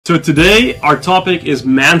So today our topic is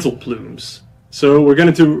mantle plumes. So we're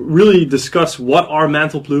going to really discuss what are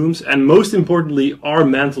mantle plumes, and most importantly, are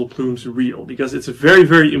mantle plumes real? Because it's a very,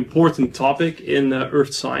 very important topic in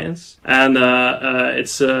earth science, and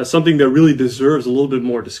it's something that really deserves a little bit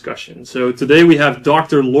more discussion. So today we have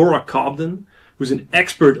Dr. Laura Cobden, who's an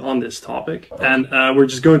expert on this topic, and we're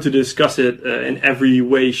just going to discuss it in every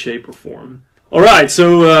way, shape, or form. All right,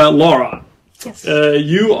 so Laura. Yes.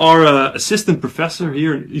 You are an assistant professor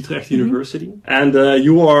here at Utrecht University, and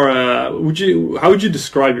you are. How would you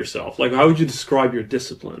describe yourself? Like, how would you describe your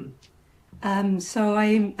discipline? So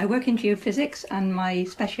I work in geophysics, and my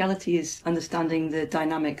speciality is understanding the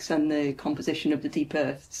dynamics and the composition of the deep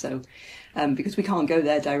Earth. So, because we can't go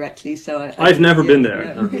there directly, so I've never been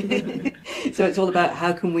there. No. So it's all about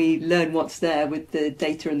how can we learn what's there with the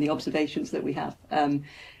data and the observations that we have.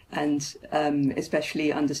 And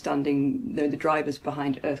especially understanding the drivers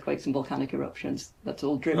behind earthquakes and volcanic eruptions. That's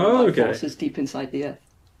all driven by forces deep inside the Earth.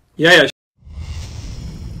 Yeah,